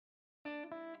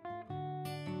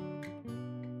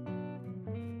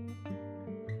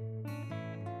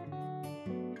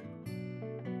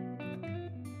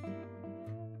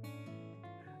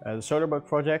The Solar Boat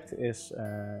project is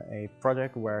a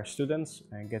project where students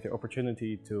get the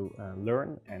opportunity to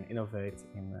learn and innovate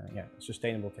in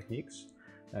sustainable techniques.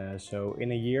 So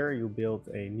in a year you build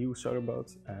a new solar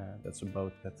boat. That's a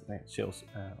boat that sails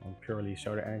on purely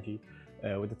solar energy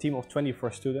with a team of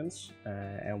 24 students,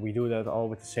 and we do that all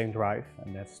with the same drive,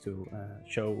 and that's to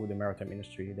show the maritime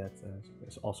industry that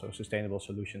also sustainable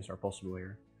solutions are possible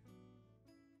here.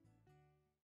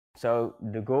 So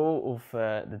the goal of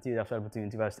the TU Delft Solar Boat in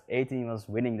 2018 was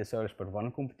winning the Solar Sport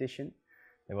 1 competition.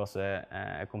 There was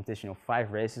a competition of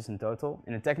 5 races in total.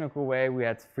 In a technical way, we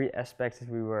had 3 aspects that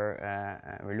we were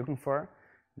looking for.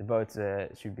 The boat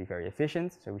should be very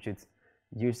efficient, so we should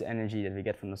use the energy that we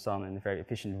get from the sun in a very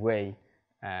efficient way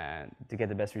to get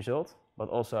the best result. But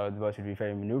also the boat should be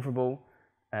very maneuverable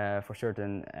for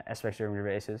certain aspects during the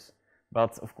races.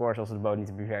 But of course also the boat needs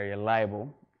to be very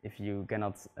reliable. If you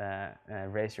cannot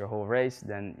race your whole race,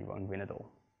 then you won't win at all.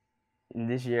 In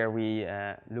this year we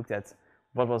looked at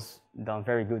what was done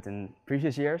very good in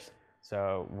previous years.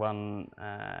 So one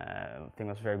thing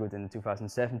was very good in the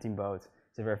 2017 boat,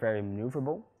 they were very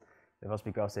maneuverable. That was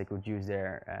because they could use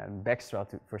their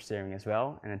backstrut for steering as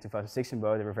well. And in the 2016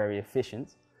 boat they were very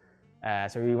efficient.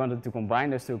 So we wanted to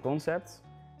combine those 2 concepts.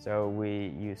 So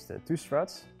we used 2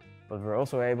 struts, but we're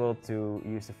also able to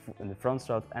use the front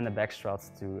strut and the back strut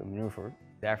to maneuver.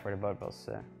 Therefore the boat was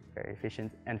very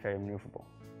efficient and very maneuverable.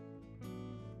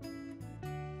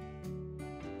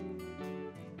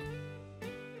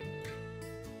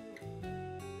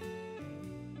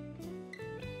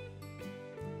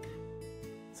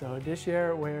 So this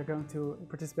year we're going to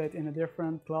participate in a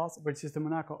different class, which is the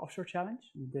Monaco Offshore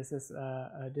Challenge. This is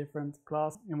a different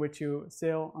class in which you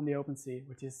sail on the open sea,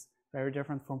 which is very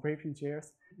different from previous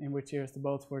years, in which years the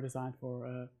boats were designed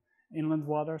for inland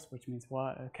waters, which means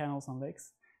canals and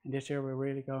lakes. And this year we're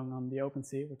really going on the open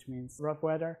sea, which means rough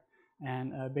weather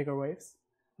and bigger waves.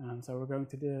 So we're going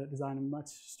to design a much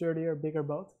sturdier, bigger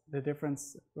boat. The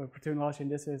difference between last year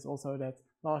and this year is also that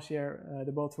last year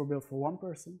the boats were built for 1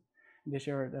 person. This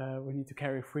year we need to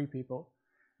carry 3 people,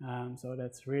 so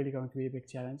that's really going to be a big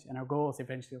challenge, and our goal is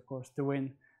eventually of course to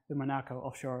win the Monaco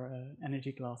Offshore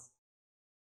Energy class.